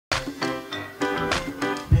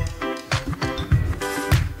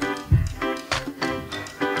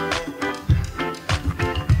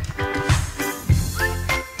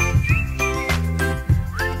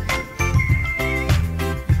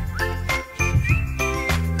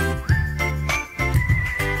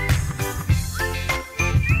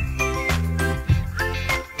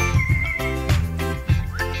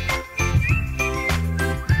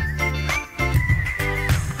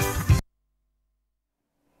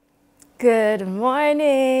Good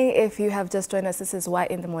morning. If you have just joined us, this is Why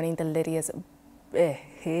in the Morning, the ladies.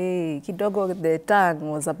 Hey, kidogo, the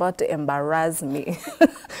tongue was about to embarrass me.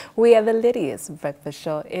 We are the ladies breakfast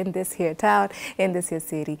show in this here town, in this here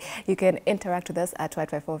city. You can interact with us at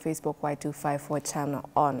Y254 Facebook, Y254 channel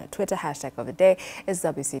on Twitter. Hashtag of the day is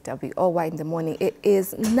WCW Why in the Morning. It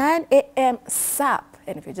is 9 a.m. SAP.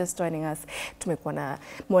 And if you're just joining us, tumekuwa na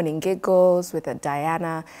morning giggles with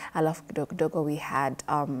Diana. Alafu kidogo we had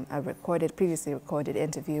a previously recorded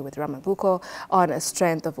interview with Ramaguko on a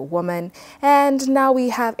strength of a woman. And now we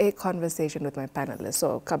have a conversation with my panelists.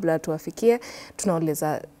 So kabla tuwafikie,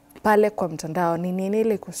 tunauliza pale kwa mtandao ni nini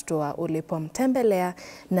ilikushtua ulipomtembelea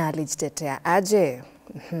na aliiteteaje?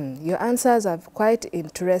 Your answers are quite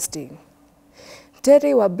interesting.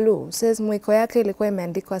 Terry wa Blue says mwiko yake ilikuwa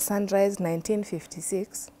imeandikwa Sunrise 1956.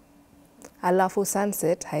 Alafu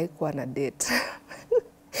Sunset haikuwa na date.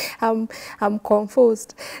 I'm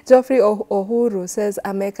confused. Geoffrey Ohuru says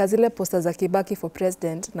ameweka zile posta za Kibaki for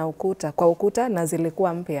president na kwa ukuta na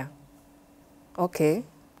zilikuwa mpya. Okay.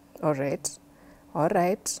 All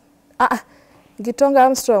right. Gitonga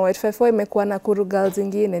Armstrong Y254 imekuwa na kuru girls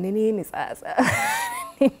zingine. Ni nini sasa?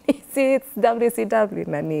 See, it's WCW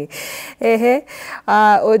nani.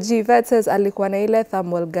 OG Vet says alikuwa na ile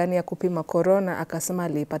thermal gani ya kupima corona akasema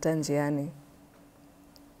aliipata njiani.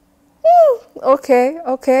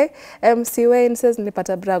 Okay. MC Wayne says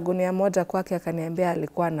nilipata bragunia moja kwake akaniambia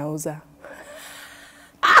alikuwa anauza.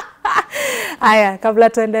 Aya, kabla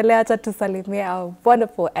tuendelea acha tusalimie our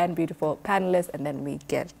wonderful and beautiful panelists and then we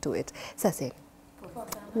get to it. Sasa,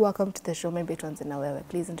 welcome to the show. Maybe tuanze na wewe.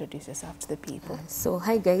 Please introduce yourself to the people. So,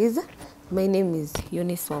 hi guys. My name is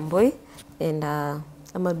Eunice Wamboy and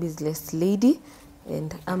I'm a business lady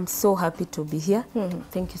and I'm so happy to be here.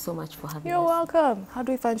 Thank you so much for having us. You're welcome. How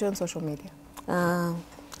do we find you on social media?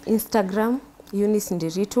 Instagram, Eunice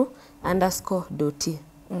Ndiritu _doti.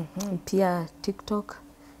 Pia TikTok,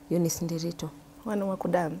 Eunice Ndiritu. Wana wa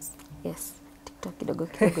kudance? Yes, TikTok kidogo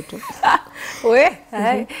tu.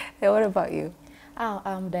 Hey, what about you?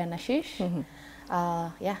 I'm Diana Shish.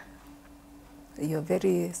 Yeah. You're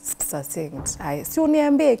very succinct. Si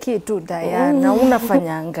uniambie kitu Diana,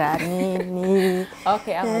 unafanyanga nini?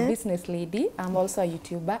 Okay, I'm a business lady. I'm also a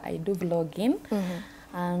YouTuber. I do vlogging.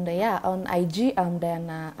 And yeah, on IG, I'm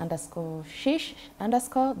Diana _Shish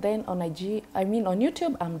 _. Then on IG, on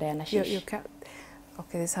YouTube, I'm Diana Shish.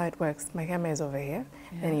 Okay, this is how it works. My camera is over here,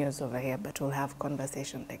 and yours over here, but we'll have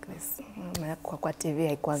conversation like this. Kwa TV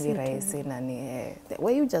haikuangi rahisi nani.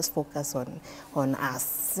 Where you just focus on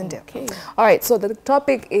us, isn't it? Okay. All right. So the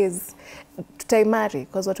topic is tutaimari,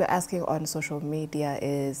 because what we're asking on social media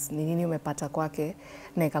is ni nini umepata kwake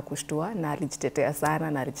na ikakushtua na alijitetea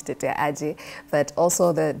sana na aliiteteaje. But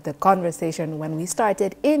also the conversation when we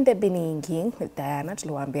started in the beginning with Diana,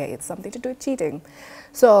 tuliwaambia it's something to do with cheating.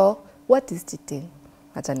 So what is cheating?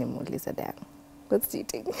 Acha nimuulize Diana. What's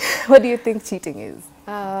cheating? What do you think cheating is?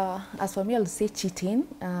 As for me, I'll say cheating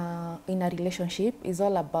in a relationship is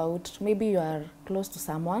all about maybe you are close to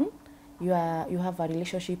someone, you have a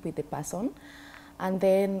relationship with the person, and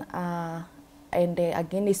then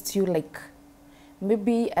again it's you like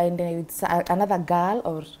maybe it's another girl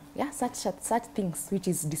or such things which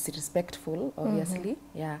is disrespectful obviously.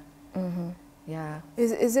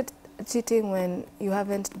 Is it cheating when you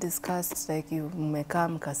haven't discussed, like you mmekaa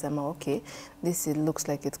mkasema okay, looks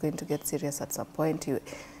like it's going to get serious at some point?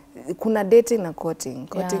 Kuna dating na courting.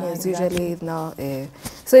 Courting is usually now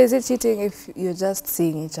so is it cheating if you're just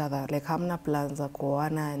seeing each other, like hamna plans za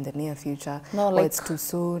kuoana in the near future? No, or like it's too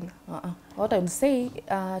soon? What I would say,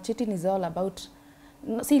 cheating is all about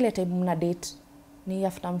si ile time mna date, ni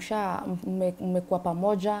after mmekuwa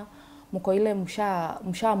pamoja, mko ile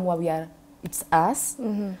mshaamua it's us,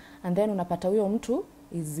 and then unapata huyo mtu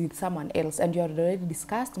is with someone else and you already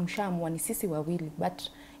discussed mshaamua ni sisi wawili, but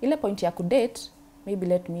ile point ya kudate maybe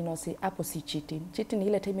let me know say hapo si cheating. Cheating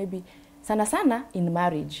ile time maybe sana in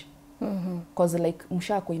marriage, because like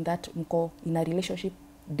mshako mko in a relationship,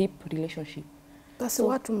 deep relationship. Basi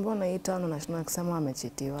watu mbona itano na shina kusema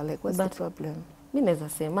amechitiwa, like what's the problem? Mimi naweza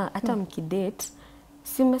sema hata mkidate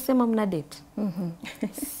si mmesema mna date.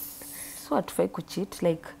 So hatufai kucheat,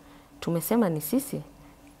 like tumesema ni sisi.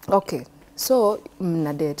 Okay, so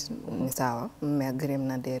mna date ni sawa, mmeagree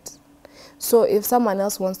mna date. So if someone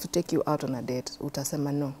else wants to take you out on a date,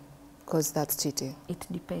 utasema no, because that's cheating? It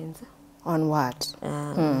depends. On what?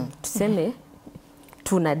 Tuseme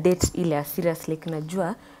tuna date ile serious, like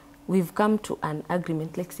najua we've come to an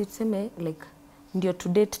agreement, like si tuseme like ndio to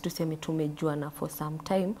date, tuseme tumejuana for some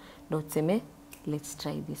time, no tuseme let's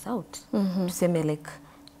try this out. Tuseme like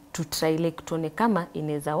to try, like tuone kama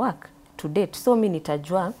inaweza work to date. So mimi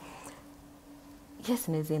nitajua yes,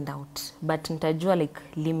 naweza end out, but nitajua like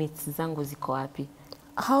limits zangu ziko wapi.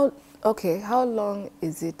 How long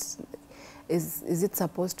is it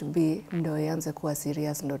supposed to be ndo ianze kuwa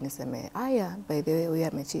serious ndo niseme aya by the way huyu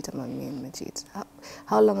amecheat ama mimi nimecheat?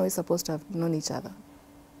 How long are we supposed to have known each other?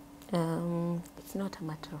 It's not a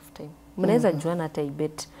matter of time. Mnaweza juana hata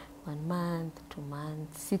ibet 1 month, 2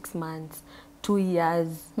 months, 6 months, 2 years,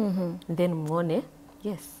 then muone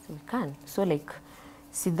yes we can. So like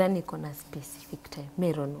sidhani iko na specific time.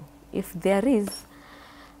 I don't know if there is.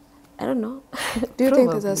 I don't know. Do you think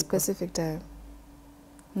there's a specific time?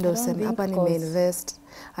 No, hapa nimeinvest,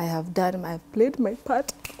 I've played my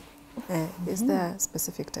part. Is there a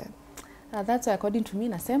specific time? That's why according to me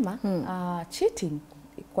nasema cheating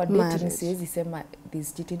kwa dating siwezi sema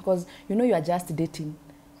this cheating because you know you are just dating.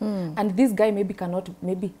 And this guy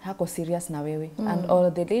maybe hako serious na wewe and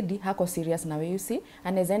or the lady hako serious na wewe, you see,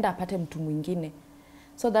 anaweza enda apate mtu mwingine.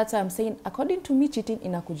 So that's why I'm saying according to me cheating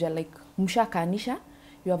inakuja like mshakanisha,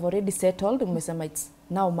 you have already settled, umesema it's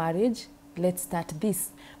now marriage, let's start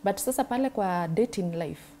this. But sasa pale kwa dating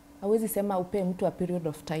life hawezi sema upe mtu a period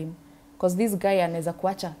of time because this guy anaweza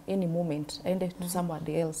kuacha any moment aende to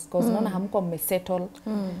somebody else because naona hamko mmesettle.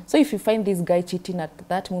 So if you find this guy cheating at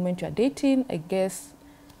that moment you are dating, I guess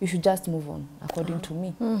you should just move on according to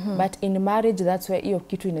me. But in marriage that's where hiyo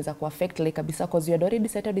kitu inaweza kuaffect like kabisa because you had already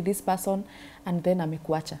settled with this person and then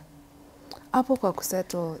amekuacha. Hapo kwa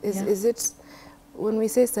kusettle is it, when we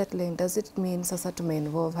say settling, does it mean sasa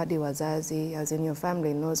tume-involve hadi wazazi, as in your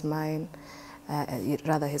family knows mine,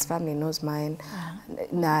 rather his family knows mine,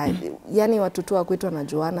 na yani watu tu wakwetu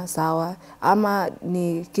wanajuana sawa, ama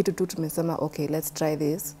ni kitu tu tumesema okay let's try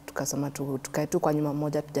this, tukasema tukae tu kwa nyuma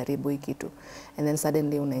moja tujaribu hii kitu, and then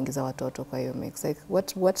suddenly unaingiza watoto kwa hiyo mix? Like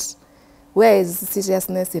where is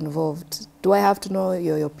seriousness involved? Do I have to know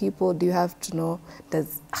your people? Do you have to know?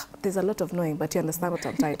 There's a lot of knowing, but you understand what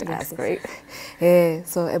I'm trying to ask, right?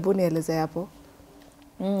 So ebu nieleze hapo.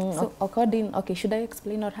 So According, okay, should I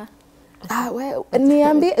explain or her? Well,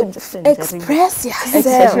 niambie, express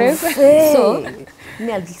yourself. So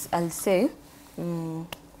I'll say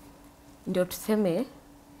ndio tuseme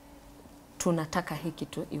tunataka hiki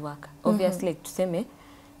tu iwaka. Obviously like tuseme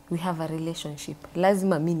we have a relationship,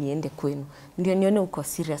 lazima mimi niende kwenu ndio nione uko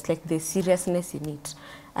serious, like the seriousness in it.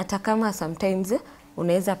 Hata kama sometimes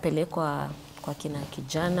unaweza pelekwa kwa kina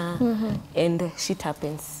kijana and shit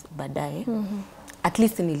happens baadaye. At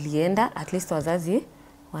least nilienda, at least wazazi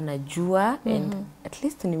wanajua and at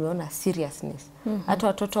least nimeona seriousness. Hata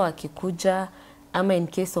watoto wakikuja ama in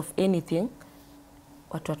case of anything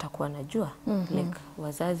watu watakuwa najua, like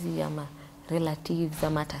wazazi ama relatives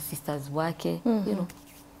ama hata sisters wake, you know.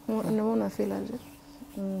 Unaona feel aje?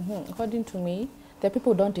 According to me, the people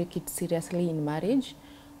who don't take it seriously in marriage,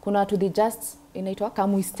 kuna watu they just inaitwa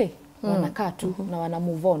kamuiste, wanakaa tu na wana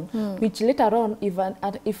move on, which later on even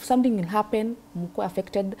if something will happen mko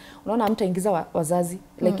affected, unaona mtaingiza wazazi,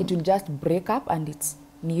 like it will just break up and it's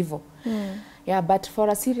ni hivyo. Yeah, but for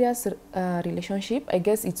a serious relationship I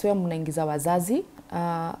guess it's where mnaingiza wazazi,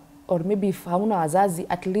 or maybe if hauna wazazi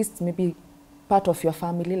at least maybe part of your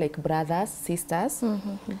family like brothers, sisters,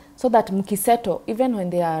 so that mkisettle even when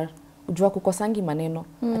they are ujua kukosangi maneno,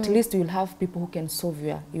 at least you will have people who can solve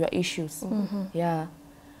your issues. Yeah.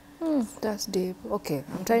 That's deep. Okay,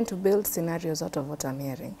 I'm trying to build scenarios out of what I'm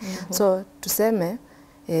hearing. So tuseme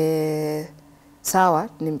sawa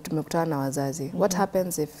tumekutana na wazazi. What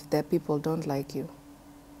happens if the people don't like you?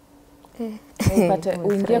 But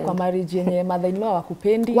uingie kwa marriage yenye mother-in-law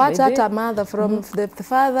wakupendi. What hata mother, from the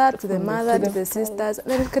father to the mother to the sisters.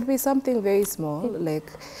 Then it could be something very small,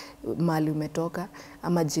 like mali umetoka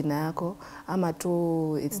ama jina yako ama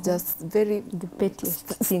tu it's just very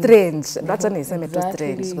strange. That's why niseme tu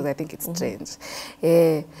strange because I think it's strange.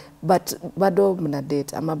 But bado mna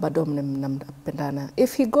date ama bado mnapendana.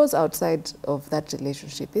 If he goes outside of that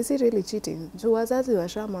relationship, is he really cheating? Juu wazazi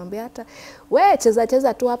washamwambia hata we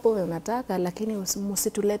cheza tu hapo unataka lakini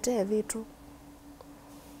msituletee vitu.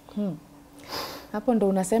 Hapo ndo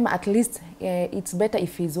unasema at least it's better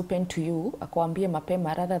if he's open to you, akwambie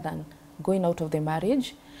mapema rather than going out of the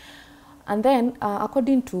marriage. And then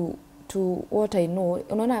according to what I know,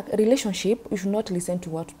 unaona relationship you should not listen to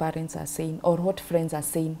what parents are saying or what friends are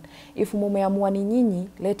saying. If mumeamua ni nyinyi,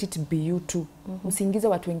 let it be you too. Msiingize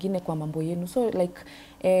watu wengine kwa mambo yenu. So like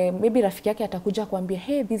maybe rafiki yake atakuja kuambia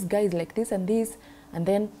hey this guy is like this, and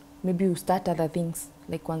then maybe you start other things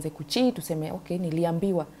like kwanza kucheat, useme okay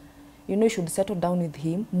niliambiwa. You know you should settle down with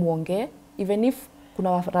him, muongee, even if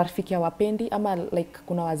kuna rafiki hawapendi ama like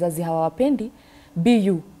kuna wazazi hawapendi,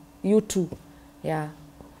 be you too. Yeah.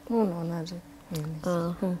 Unaonaje?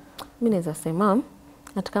 Mimi naweza sema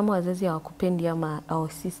hata kama wazazi hawakupendi ama our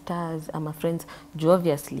sisters ama friends,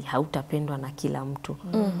 obviously hautapendwa na kila mtu.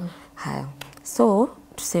 Haya, so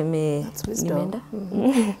tuseme nimeenda.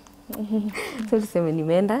 So tuseme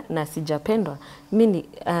nimeenda na sijapendwa.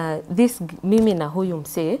 Mimi na huyu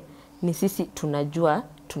msee ni sisi tunajua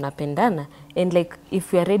tunapendana, and like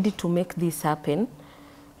if we are ready to make this happen,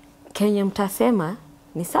 Kenya mtasema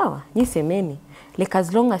ni sawa, nyi semeni. Like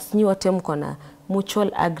as long as nyi wote mko na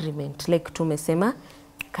mutual agreement, like tumesema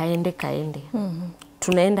kaende.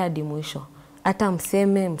 Tunaenda hadi mwisho. Hata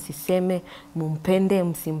mseme, msiseme, mumpende,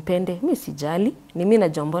 msimpende, mimi sijali. Ni mimi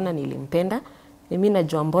najua mbona nilimpenda. Ni mimi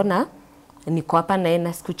najua mbona niko hapa na yeye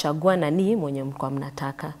na sikuchagua nani mwenye mlikuwa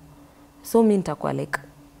mnataka. So mimi nitakuwa like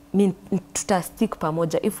tuta-stick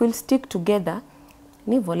pamoja. If we'll stick together,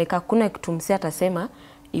 ni hivyo, like hakuna kitu msee atasema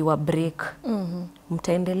iwa break.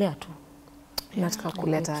 Mtaendelea tu. Nataka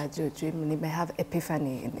kuleta juju, nime have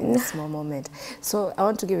epiphany in this small moment. So I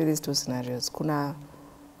want to give you these two scenarios. Kuna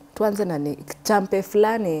tuanze na ni champe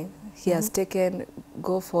fulani, he has taken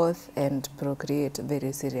go forth and procreate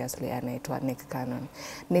very seriously, anaitwa Nick Cannon.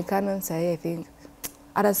 Nick Cannon sahi, I think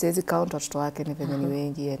hata siwezi count watoto wake ni venye ni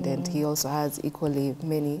wengi, and then he also has equally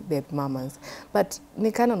many babe mamas. But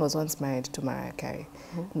Nick Cannon was once married to Mariah Carey.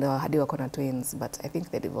 No, hadi wako na twins, but I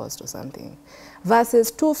think they divorced or something.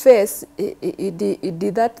 Versus Two-Face, he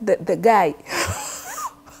did that, the guy.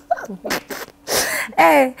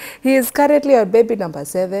 Hey, he is currently on baby number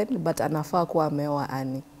 7, but anafaa kuwa ameoa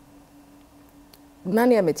Annie.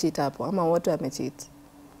 Nani amecheat hapo? Ama wote wamecheat?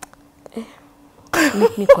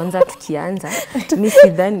 Mimi kwanza tukianza,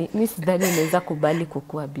 mimi sidhani naweza kubali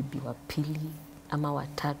kukua bibi wa pili ama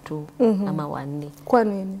watatu ama wanne. Kwa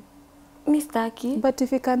nini? Mistaki. But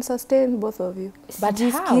if you can sustain both of you. But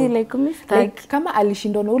how? Like mistaki. Like, kama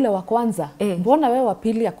alishindwa na ule wa kwanza, mbona wewe wa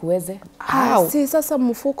pili akuweze? How? Si sasa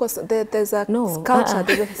mfuko, there's a culture,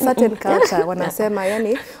 there's a certain culture. Wanasema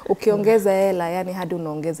yani ukiongeza hela yani hadi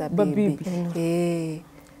unaongeza bibi.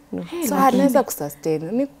 So anaweza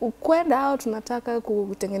kusustain. Ni kwenda au tunataka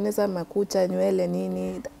kutengeneza makucha, nywele,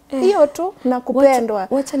 nini. Hiyo tu na kupendwa.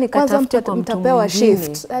 Wacha nikatafute kwa mtu mtapewa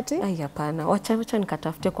shift. Ati? Ai hapana, wacha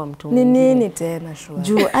nikatafute kwa mtu mwingine. Ni nini tena shua?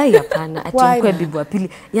 Juu ai hapana, ati mkwe bibi wa pili.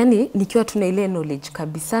 Yani nikiwa tuna ile knowledge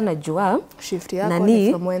kabisa najua shift yako ni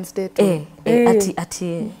from Wednesday to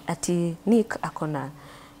ati Nick akona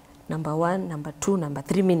number 1, number 2, number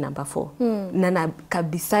 3, mimi number 4. Na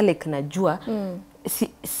kabisa like najua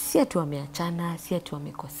si ati wameachana, si ati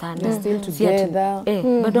wamekosana, still together.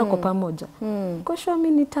 Bado wako pamoja. Kwa sure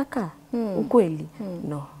mimi nitaka ukweli.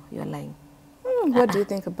 No, you're lying. What do you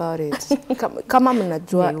think about it? Kama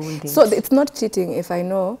mnajua. So it's not cheating if I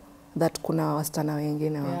know that kuna wasichana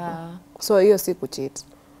wengine wako. So hiyo si kucheat.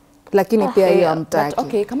 Lakini pia hiyo amtaki.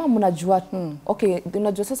 Okay, kama mnajua, okay,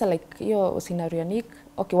 unajua sasa like hiyo scenario Nick,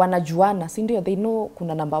 okay, wanajuana, si ndio? They know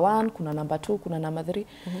kuna number 1, kuna number 2, kuna number 3.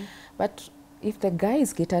 But if the guy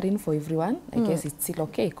is catering for everyone, I guess it's still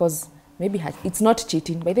okay, because maybe it's not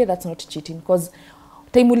cheating. By the way, that's not cheating, because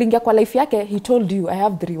time ulingia kwa life yake, he told you I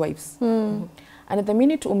have 3 wives. And at the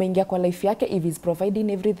minute umeingia kwa life yake, if he's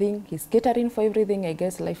providing everything, he's catering for everything, I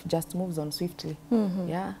guess life just moves on swiftly.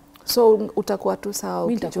 Yeah. So utakuwa tu sawa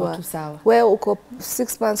ukijua. Wewe uko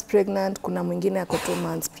 6 months pregnant, kuna mwingine ako 2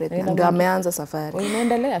 months pregnant. Ndio ameanza safari.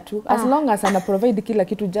 Inaendelea tu. As long as ana provide kila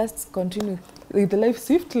kitu, just continue with life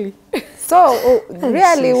swiftly. So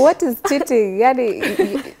really what is cheating? Yani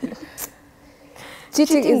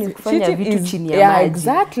cheating is kufanya vitu chini ya maji.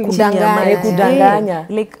 Exactly. Kudanganya.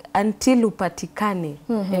 Like until upatikane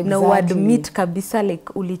na uadmit kabisa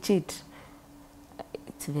like ulicheat.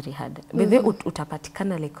 It's very hard. But then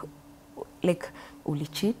utapatikana like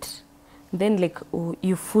ulicheat, then like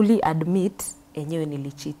you fully admit enyewe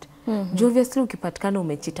nilicheat. Obviously ukipatikana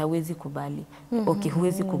umecheat hauwezi kubali. Okay,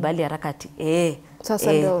 huwezi kubali haraka ati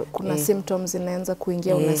sasa ndio kuna symptoms zinaanza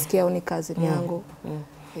kuingia, unasikia ni kazi yangu.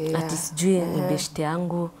 Ati sijui ni beshte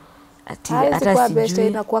yangu. Ati hata sijui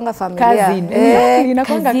inakuanga familia.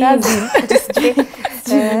 Inakuanga cousin. Ati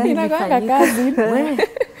sijui inakuanga cousin.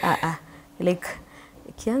 Like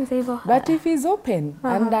kianza hivyo. But if he's open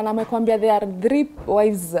and amekwambia there are 3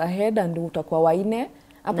 wives ahead and utakuwa 4,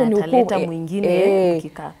 hapo ni ukuleta mwingine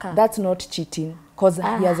ukikaka. That's not cheating, because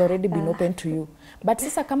he has already been open to you. But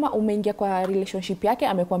sasa kama umeingia kwa relationship yake,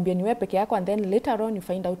 amekwambia ni wewe peke yako, and then later on you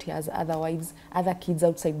find out he has other wives, other kids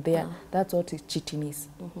outside there, that's what cheating is.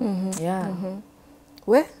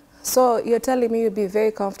 We? So you're telling me you'd be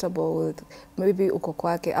very comfortable with maybe uko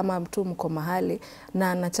kwake ama mtu mko mahali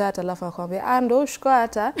na anachat alafu akwambia ndo ushiko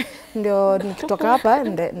hata ndio nikitoka hapa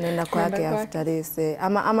nenda kwake after this,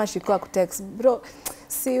 ama shiko akutext bro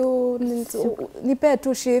nipe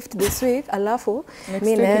tu shift this week alafu Next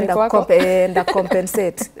mimi week naenda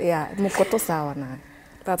compensate. Yeah, mko to sawa na.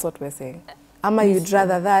 That's what we're saying. Ama you'd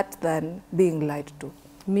rather that than being lied to.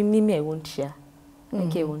 Mimi I won't share.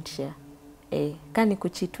 I won't share. Kani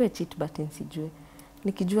kuchitwe cheat but nsijue.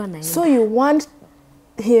 Nikijua na So you want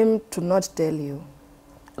him to not tell you?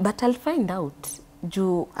 But I'll find out.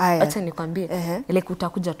 Juu acha nikwambie ile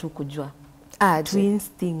kutakuja tu kujua. To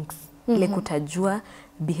instincts. Ile kutajua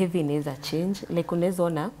behavior inaweza change. Like unaweza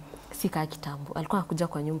ona sika kitambo. Alikuwa anakuja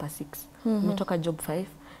kwa nyumba 6. Umetoka job 5.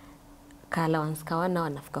 Kala once kawana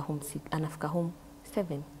anafika home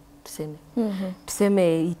 7 tuseme.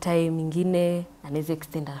 Tuseme time nyingine anaweza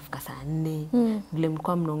extend anafika saa 4. Vile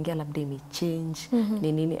mlikuwa mnaongea labda imechange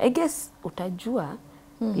nini. I guess utajua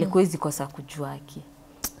ile kuwezi kosa kujua aki.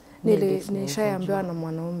 Nilishaambiwa na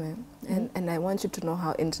mwanaume and I want you to know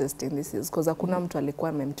how interesting this is because hakuna mtu alikuwa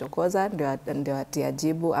amemchokoza ndio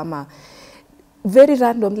atiajibu ama very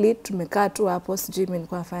randomly tumekaa tu hapo sijui mimi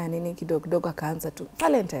nilikuwa nafanya nini kidogo akaanza tu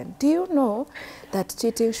Valentine, do you know that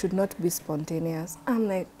cheating should not be spontaneous? I'm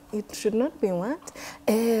like, it should not be what?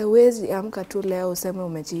 Wezi amka tu leo useme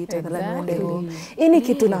umejiita thalathini leo. Ini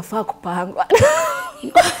kitu nafaa kupangwa.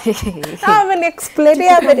 I haven't explained.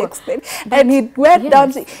 And he went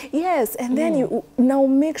down. Yes, and then you now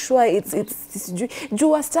make sure it's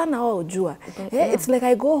jua sana au jua. It's like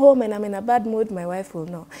I go home and I'm in a bad mood, my wife will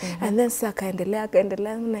know. And then sasa kaendelea.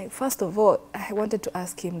 Like, first of all, I wanted to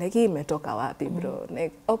ask him, like, hii imetoka wapi bro?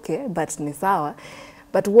 Like, okay, but ni sawa.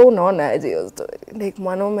 But wewe unaona like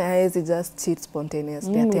mwanaume haezi just cheat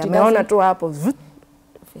spontaneously. Ameona tu hapo.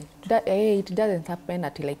 It doesn't happen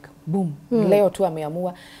at like boom. Leo tu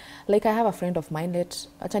ameamua. Like I have a friend of mine that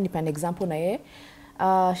acha nipe an example na yeye.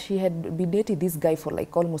 She had been dating this guy for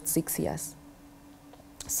like almost 6 years.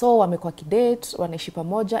 So wamekuwa kidate, wanaishi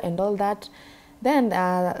pamoja and all that. Then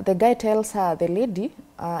the guy tells her, the lady,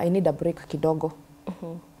 I need a break kidogo.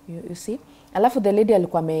 You see? Alafu the lady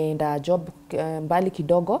alikuwa ameenda job mbali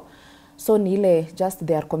kidogo. So ni ile just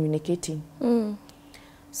they are communicating.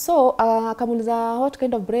 So akamuliza what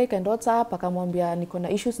kind of break and what's up, akamwambia niko na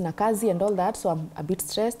issues na kazi and all that, so I'm a bit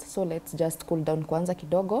stressed, so let's just cool down kwanza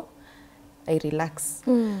kidogo, I relax.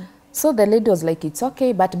 So the lady was like it's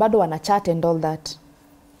okay, but bado wana chat and all that.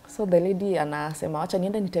 So the lady anasema acha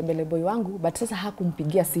niende nitembele boy wangu, but sasa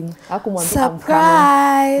hakumpigia simu, hakumwambia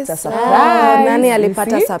surprise. Surprise. Nani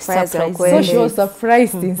alipata surprise ya kweli? So she was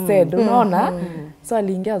surprised instead, unaona? So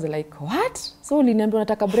aliingia was like what? So uliniambia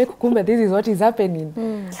unataka break, kumbe this is what is happening.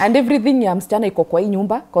 And everything ya msichana iko kwa hii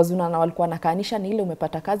nyumba because unaona walikuwa nakaanisha ni ile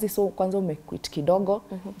umepata kazi, so kwanza umequit kidogo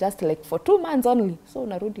just like for 2 months only. So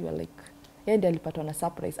unarudi you like yeye ndiye alipatwa na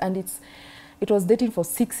surprise and it was dating for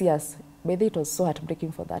 6 years. By the way, it was so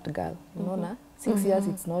heartbreaking for that girl. Unaona? 6 years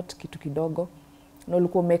it's not kitu kidogo. Na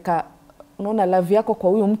ulikuwa umeka unaona love yako kwa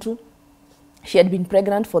huyo mtu. She had been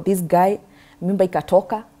pregnant for this guy. Mimba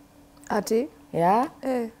ikatoka. Ati? Yeah.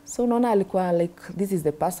 So unaona alikuwa like this is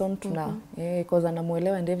the person tuna because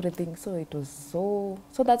anamuelewa and everything. So it was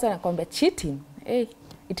so that's why nakwambia cheating.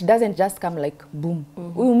 It doesn't just come like boom.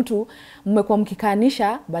 Huyu mtu mmekuwa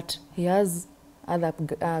mkikaanisha but he has other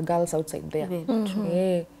girls outside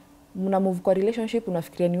there. Mna move kwa relationship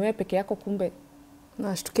unafikiria ni wewe peke yako, kumbe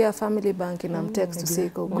nashtukia family bank na mtext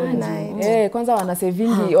usiku good night. Kwanza wana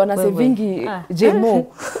savingi Jemo.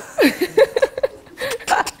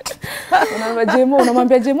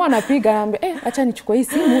 Unamwambia Jemo anapiga, anambia acha nichukue hii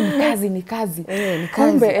simu, ni kazi.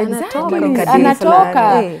 Kumbe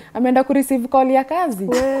anatoka ameenda ku receive call ya kazi.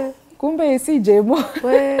 Kumbe si Jemo.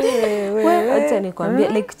 Acha nikwambie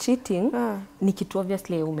like cheating ni kitu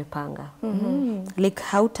obviously umepanga. Like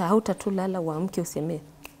hauta tu lala uamke useme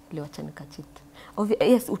leo acha nikacheat.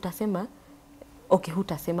 Yes utasema okay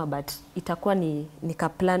hutasema but itakuwa ni ka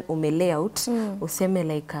plan ume out useme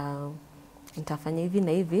like nitafanya hivi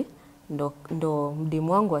na hivi ndo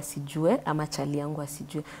mdimu wangu asijue ama chali yangu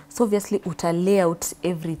asijue. So obviously uta out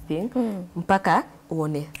everything mpaka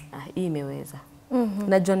uone hii imeweza.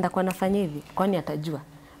 Najua ndakuwa nafanya hivi, kwani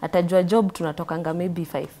atajua job tunatokanga maybe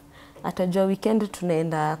 5. Atajua weekend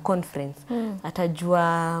tunaenda conference.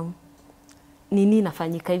 Atajua nini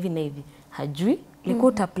nafanyika hivi na hivi. Hajui, liko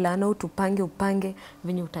utaplana upange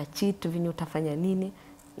venye utacheat, venye utafanya nini.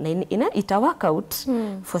 Na ita work out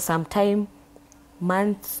for some time,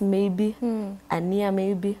 months maybe, a year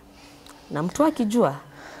maybe. Na mtu akijua.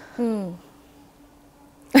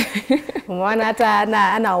 Mwana hata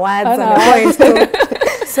ana words and points too.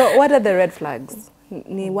 So what are the red flags?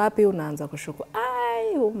 Ni wapi unaanza kushuku?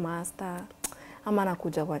 Master. Ama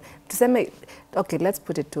nakuja kwa. Tuseme okay, let's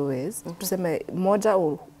put it 2 ways. Tuseme moja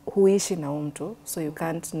huishi na mtu, so you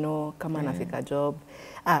can't know kama anafika job,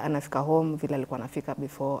 anafika home vile alikuwa anafika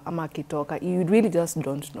before, ama akitoka, you really just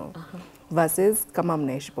don't know. Versus kama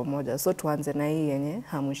mnaishi pamoja, so tuanze na hii yenye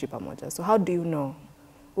hamuishi pamoja. So how do you know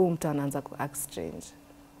huyu mtu anaanza ku act strange?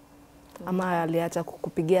 Ama aliacha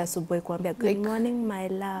kukupigia asubuhi kuambia good morning my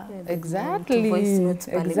love. Exactly.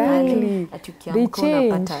 Atukiamka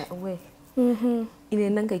unapata we.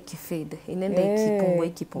 Inaendanga ikifade, inaenda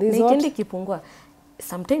ikipungua. Na ikienda ikipungua,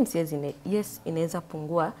 sometimes yes inaweza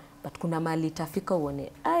pungua, but kuna mahali itafika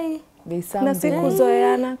uone na siku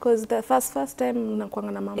zoeana, because the first time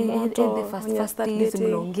mnakuanga na mamoto, the first days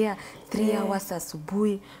mnaongea 3 hours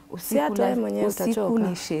asubuhi, usiku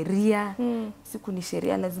ni sheria. Siku ni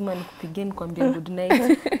sheria, lazima nikupigie nikwambie good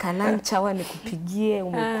night. Kalanchawa nikupigie,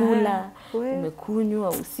 umekula, umekunywa,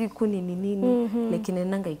 usiku ni nini. Lakini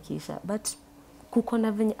nanga ikiisha, but kuko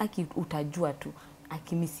na venye utajua tu,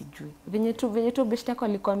 mimi sijui. Venye tu beshte yako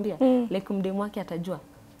alikwambia, like mdemu wake atajua.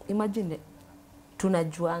 Imagine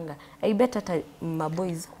tunajuanga. I bet hata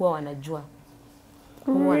maboys huwa wanajua.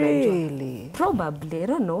 Really? Probably, I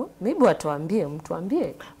don't know. Maybe watuambie,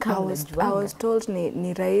 mtuambie kama I was told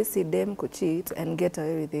ni rahisi dem kucheat and get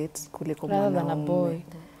away with it kuliko mwanaume.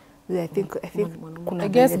 I think I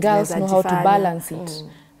guess girls know how to balance it.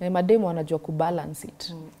 Mademu wanajua kubalance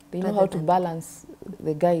it. They know how to balance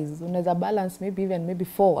the guys. Unaweza balance maybe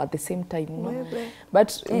 4 at the same time, you know.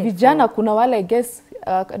 But vijana kuna wale, I guess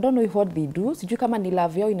I don't know what they do. Sijui kama ni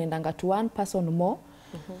love yao inaendanga to one person more.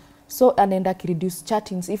 So anaenda reduce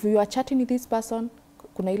chattings. If you are chatting with this person,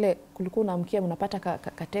 kuna ile kulikuwa unamkia unapata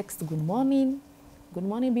ka text good morning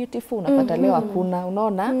beautiful, unapata leo hakuna,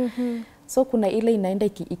 unaona? So kuna ile inaenda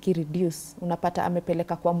reduce, unapata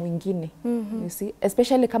amepeleka kwa mwingine. You see,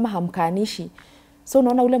 especially kama hamkaanishi. So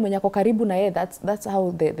unaona ule mwenye ako karibu na yeye, that's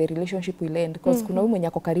how the relationship will end, because kuna ule mwenye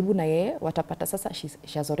ako karibu na yeye watapata sasa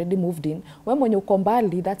she has already moved in. Wewe mwenye uko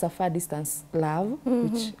mbali, that's a far distance love,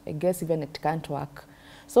 which I guess even it can't work.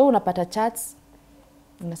 So unapata chats,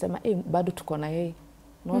 unasema bado tuko na yeye.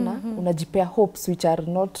 Unaona? Unajipea hopes which are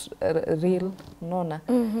not real, unaona?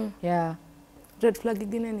 Yeah. Red flag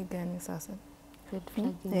gani ni gani sasa? Red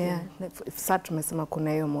flag. Yeah, sasa tumesema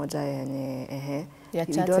kuna hiyo moja yenye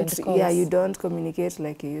you don't communicate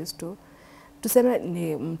like you used to. Tuseme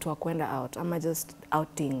ni mtu wa kwenda out ama just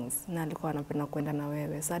outings, na alikuwa anapenda kwenda na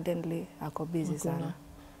wewe, suddenly ako busy sana.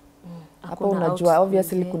 Hapo unajua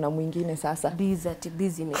obviously kuna mwingine sasa.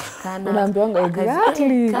 Busy imeshikana. Unaambiwa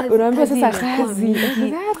exactly. Unaambiwa sasa kazi.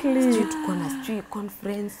 Exactly. Tuko na street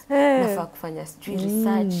conference, nafaa kufanya street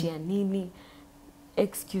research ya nini.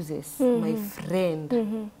 Excuses, my friend.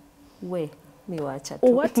 We miwacha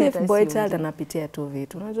tu. What if boy child anapitia tu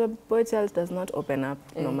vitu? Unajua boy child does not open up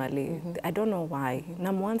normally. I don't know why.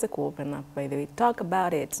 Na mwanze ku open up, by the way. Talk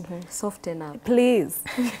about it. Soften up. Please.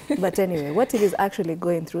 But anyway, what if he's actually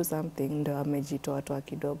going through something, ndo amejitoa toa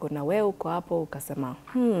kidogo, na wewe uko hapo ukasema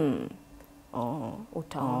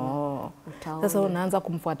utaona. Sasa unaanza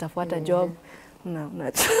kumfuata job.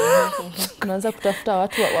 Unaanza kutafuta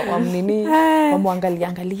watu wa Nini,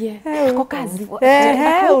 wamwangalie kwa kazi.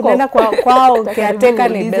 Unaenda kwao kiateka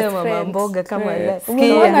ni best friend. Mboga kama leo.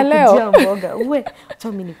 Umeona leo mboga. Uwe,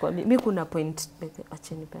 acha mimi nikwambie, mimi kuna point,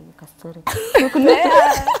 acheni pani ka story.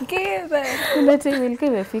 Kuna time ilikuwa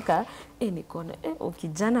imefika, nikaona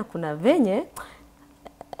ukijana kuna venye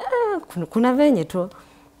kuna venye tu.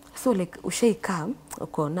 So like ushaika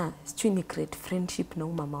ukaona sijui ni create friendship na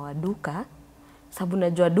mama wa duka. Sababu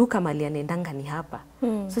najua duka mali anaendanga ni hapa.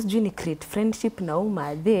 So sijui ni create friendship na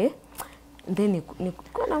madhe. Then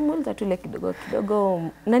kuna mwanza tu ile kidogo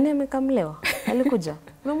nani amekamlewa? Alikuja.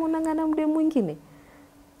 Unamuonanga na mde mwingine.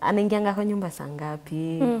 Anaingianga kwa nyumba saa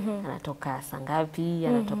ngapi? Anatoka saa ngapi?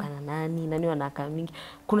 Anatoka na nani? Nani wanakaa mingi?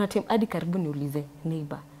 Kuna time hadi karibu niulize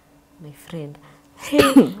neighbor, my friend.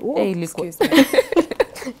 Ilikuwa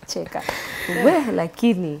cheka.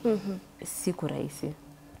 Lakini siku rahisi.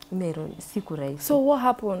 Siku rahisi. So what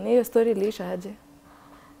happened? Hiyo story iliisha aje?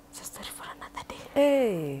 It's a story for another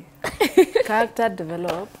day. Character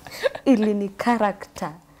develop. Ili ni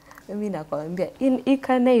character. Mimi nakwambia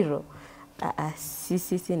Ikanairo.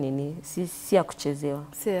 Si nini? Si ya kuchezewa.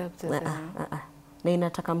 Si ya kuchezewa. Na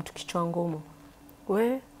inataka mtu kichwa ngumu.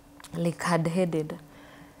 We? Like hard-headed.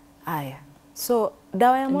 Aya. So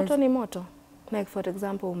dawa ya moto ni moto? Like for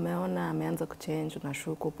example, umeona ameanza kuchange,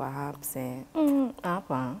 unashuku perhaps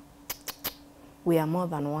hapa we are more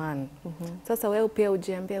than one. Sasa wewe pia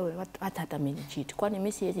ujiambie hata mimi cheat. Kwani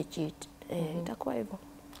mimi siwezi cheat? Itakuwa hivyo.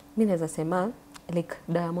 Mimi naweza sema like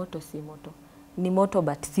dawa moto si moto. Ni moto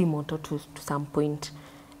but si moto to some point.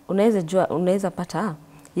 Unaweza pata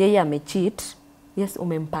yeye amecheat, yes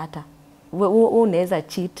umempata. unaweza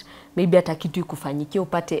cheat maybe hata kitu ikufanyikia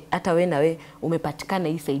upate hata we na we umepatikana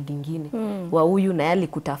hii side nyingine wa huyu na yali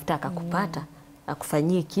kutafuta akakupata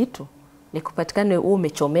akufanyie kitu nikupatikane wewe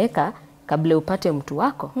umechomeka kabla upate mtu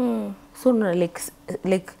wako so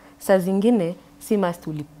like saa zingine si must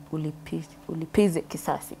ulipize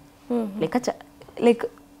kisasi like acha like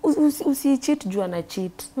usi cheat jua na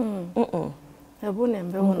cheat hebu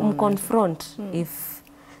niambie confront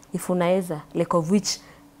if unaweza like of which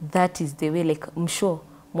that is the way like msho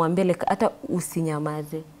mwambie like hata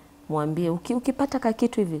usinyamaze mwambie ukipata ka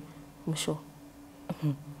kitu hivi msho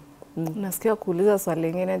nasikia kuuliza swali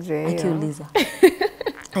lingine je akiuliza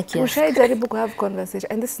Ushaijaribu ku have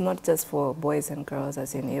conversation, and this is not just for boys and girls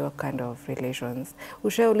as in your kind of relations.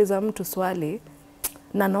 Ushauliza mtu swali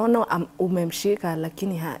na naona umemshika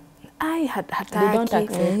lakini hataki. They don't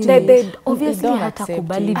accept they obviously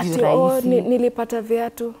hatakubali vile rahisi. Nilipata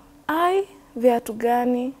viatu. Viatu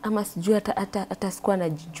gani? Ama sijui hata sikuwa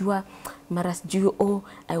najijua, mara sijui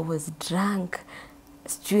I was drunk.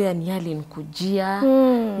 Sijui yani alinikujia.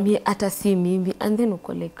 Mi hata si mimi, and then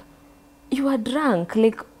uko like you are drunk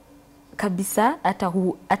like kabisa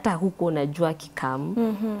hata huko unajua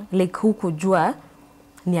kikamu like huko jua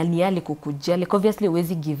ni ali kukujia like obviously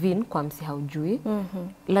huwezi give in kwa msi haujui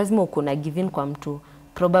lazima uko na give in kwa mtu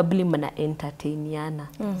probably mna entertainiana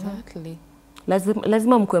Exactly.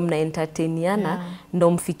 Lazima mkwe mna entertainiana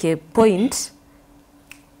ndo mfike point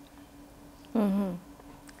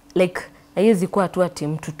like haiwezi kuwa tu ati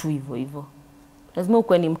mtu tu hivyo lazima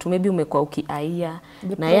ukwe ni mtu maybe umekuwa ukiaia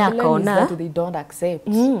na yeye akaona they don't accept.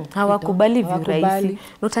 Hawakubali virahisi.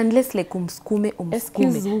 Not unless like umsukume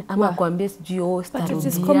ama kuambia sijui starudia. But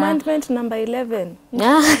it is commandment number 11.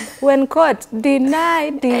 When caught, deny.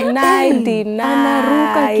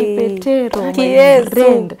 Anaruka kipetero.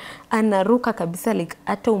 Rend. Anaruka kabisa like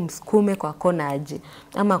hata umsukume kwa kona aje.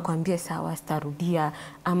 Ama kuambia sawa starudia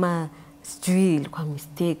ama sijui ilikuwa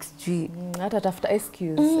mistakes sijui hata tafuta excuse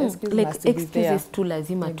like must be there. Excuses tu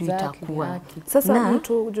lazima tu itakuwa sasa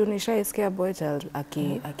mtu junishaisikia boy child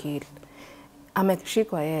aki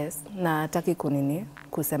ameshikwa na hataki kunini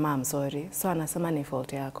kusema I'm sorry so anasema ni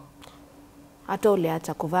fault yako hata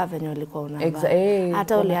uliacha kuvaa venye ulikuwa unavaa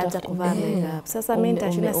hata uliacha kuvaa makeup sasa mimi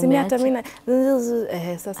nitashinda simi hata mimi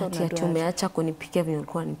sasa unajua umeacha kunipikia venye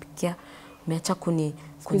ulikuwa unipikia umeacha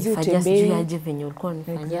kunifanyia sijui aje venye ulikuwa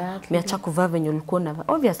unifanyia umeacha kuvaa venye ulikuwa unavaa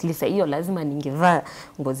obviously sasa hiyo lazima ningevaa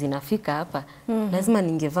nguo zinafika hapa lazima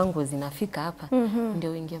ningevaa nguo zinafika hapa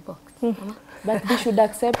ndio ingie box but they should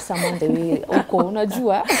accept someone the way uko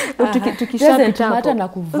unajua tukishapita hata na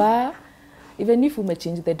kuvaa even if you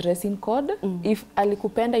change the dressing code if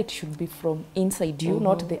alikupenda it should be from inside you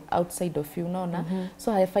not the outside of you unaona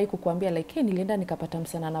so haifai kukuambia like hey nilienda nikapata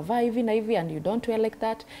msana anavaa hivi na hivi and you don't wear like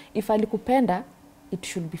that if alikupenda it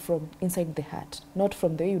should be from inside the heart not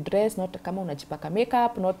from the way you dress not kama unajipaka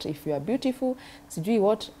makeup not if you are beautiful sijui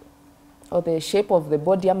what or the shape of the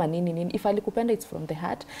body ama nini if alikupenda it's from the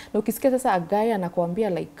heart na ukisikia sasa a guy anakuambia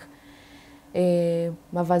like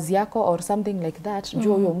mavazi yako or something like that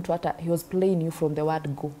jua huyo mtu hata he was playing you from the word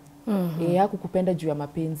go hakukupenda juu ya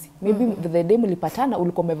mapenzi maybe the day mlipatana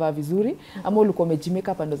ulikuwa umevaa vizuri ama ulikuwa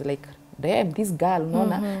umejimake up and was like damn this girl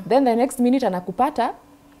unaona then the next minute anakupata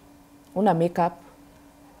una makeup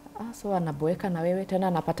so anaboeka na wewe tena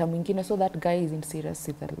anapata mwingine so that guy isn't serious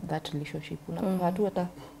with that relationship unapata tu hata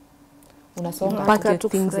unasonga mpaka tu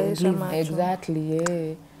things exactly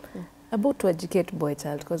about to educate boy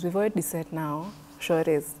child because we've already said now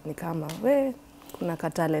shores ni kama we kuna ka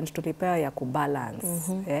talent tulipewa ya kubalance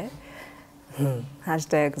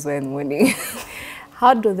 #when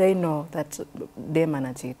how do they know that they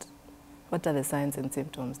man cheat what are the signs and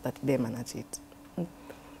symptoms that they man cheat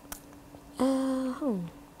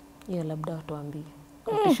hiyo labda watuambie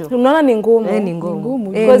unaona ni ngumu ni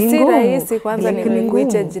ngumu because si rahisi kwanza ni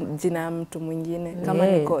kuicha jina mtu mwingine kama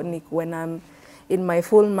ni when I'm in my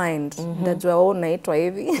full mind najua unaitwa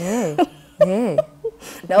hivi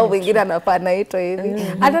na wengine anafaa naitwa hivi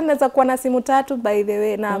hata naweza kuwa na simu 3 by the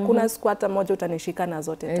way na hakuna siku hata moja utanishika na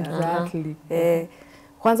zote 3 exactly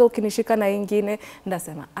kwanza ukinishika na nyingine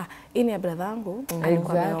ndasema hii ni ya brother yangu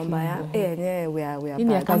alikuwa ameomba yenyewe we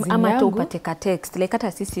are ama tu upate ka text like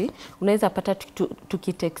hata sisi unaweza pata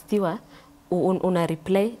tukitextiwa una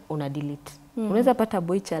reply una delete unaweza pata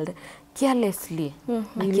boy child carelessly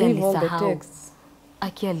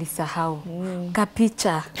alisahau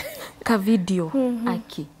kapicha ka video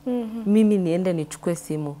mimi niende nichukue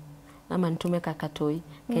simu ama nitume kakatoi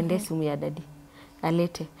kaende simu ya dadi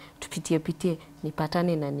alete tupitie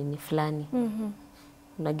nipatane na nini fulani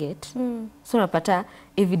una get so unapata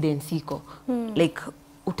evidence iko like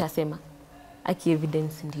utasema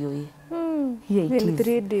evidence ndio hii Here it In is.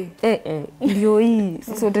 3D. Ndio hii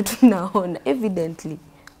sote tunaona evidently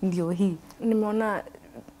ndio hii. Nimeona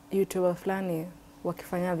YouTuber fulani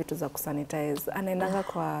wakifanya vitu za kusanitize, anaendanga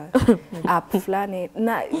kwa app fulani,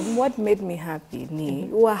 na what made me happy ni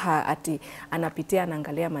huwa ati anapitia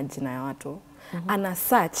anaangalia majina ya watu, ana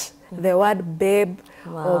search the word babe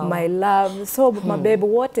or my love, so mababe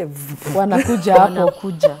wote Wanakuja hapo.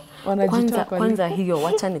 Wanakuja. Wanajitoa Kwanza hiyo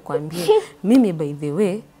wacha nikwambie, mimi by the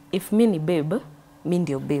way, if mi ni babe, mi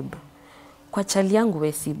ndio babe. Kwa chali yangu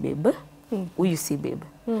we si babe, huyu si babe.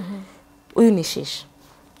 Huyu ni shish,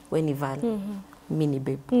 we ni val, mi ni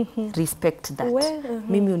babe. Respect that.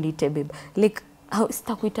 Mimi uniite babe. Like,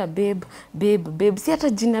 sitakuita babe. Si hata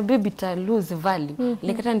jina babe ita lose value.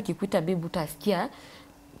 Like hata nikikuita babe utasikia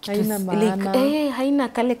haina maana. Like, haina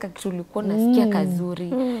kale kitu ulikuwa nasikia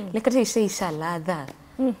kazuri. Like hata isha ladha.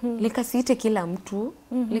 Like asiite kila mtu.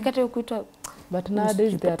 Like hata ukuita. But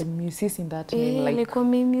nowadays they are misusing that name. Like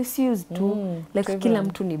wame misuse tu. Like kila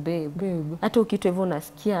mtu ni babe. Hata ukiitwa hivyo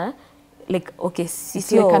unasikia like okay,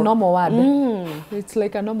 it's like a normal word. It's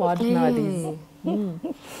like a normal word nowadays.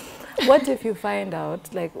 What if you find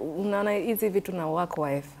out like unaona hizi vitu na work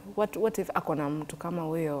wife, what if akona mtu kama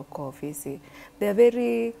huyo kwa ofisi, they are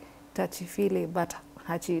very touchy feely but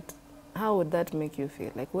hachit, how would that make you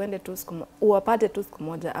feel? Like uende tu uwapate tu siku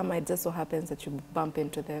moja, ama it just so happens that you bump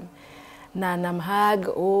into them na namhag,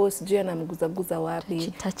 sijui anamguzaguza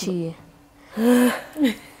wapi, touchy.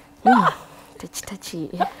 Touchy.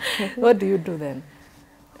 What do you do then?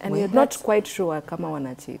 And you're not quite sure kama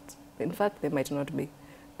wana cheat. In fact, they might not be.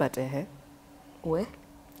 But we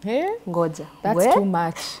ngoja, that's too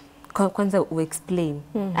much. Kwanza explain.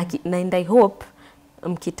 And I hope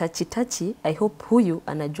mkitachi, I hope huyu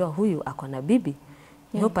anajua huyu ako na bibi.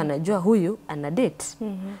 I hope anajua huyu ana date.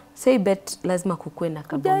 So I bet lazima kukue na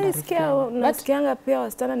kabondari. Nasikianga pia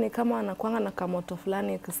wasichana ni kama wanakuanga na kamoto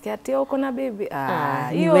fulani, kusikia ati uko na bibi.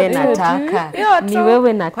 Ni wewe nataka. Ni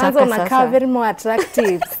wewe nataka sasa. Kwanza unakaa very more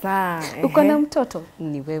attractive sana. Uko na mtoto?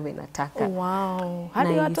 Ni wewe nataka. Wow.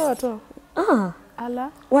 Hadi watoto?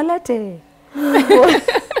 Ala. Walete.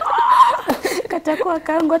 Katakuwa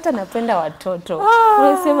kangu hata napenda watoto.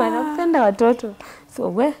 Unasema napenda watoto. So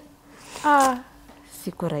we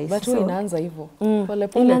siku rahisi. But inaanza hivyo. Pole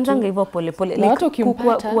inaanzanga hivyo pole. Like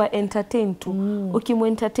kuwa entertain tu.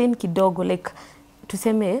 Ukimu-entertain kidogo like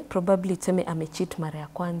tuseme amecheat mara ya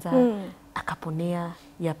kwanza, akaponea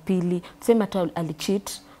ya pili. Tuseme hata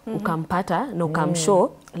alicheat, ukampata na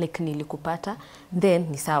ukamshow like nilikupata, then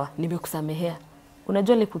ni sawa, nimekusamehea.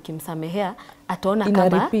 Unajua like ukimsamehea ataona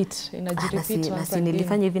kama inajirepeat na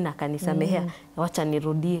nilifanya hivi na kanisamehea, wacha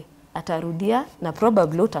nirudie. Atarudia na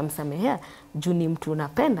probably utamsamehea juu ni mtu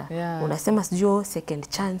unapenda. Unasema sijui second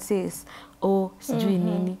chances sijui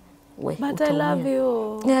nini. But I love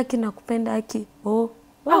you. Kinakupenda haki.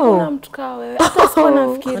 Hakuna mtu kama wewe. Hata sikuwa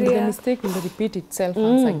nafikiria. And the mistake will repeat itself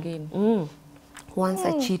once again. Once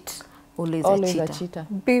a cheat, always a cheater.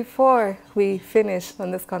 Before we finish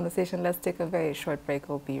on this conversation, let's take a very short break.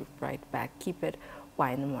 We'll be right back. Keep it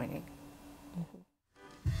Y in the morning.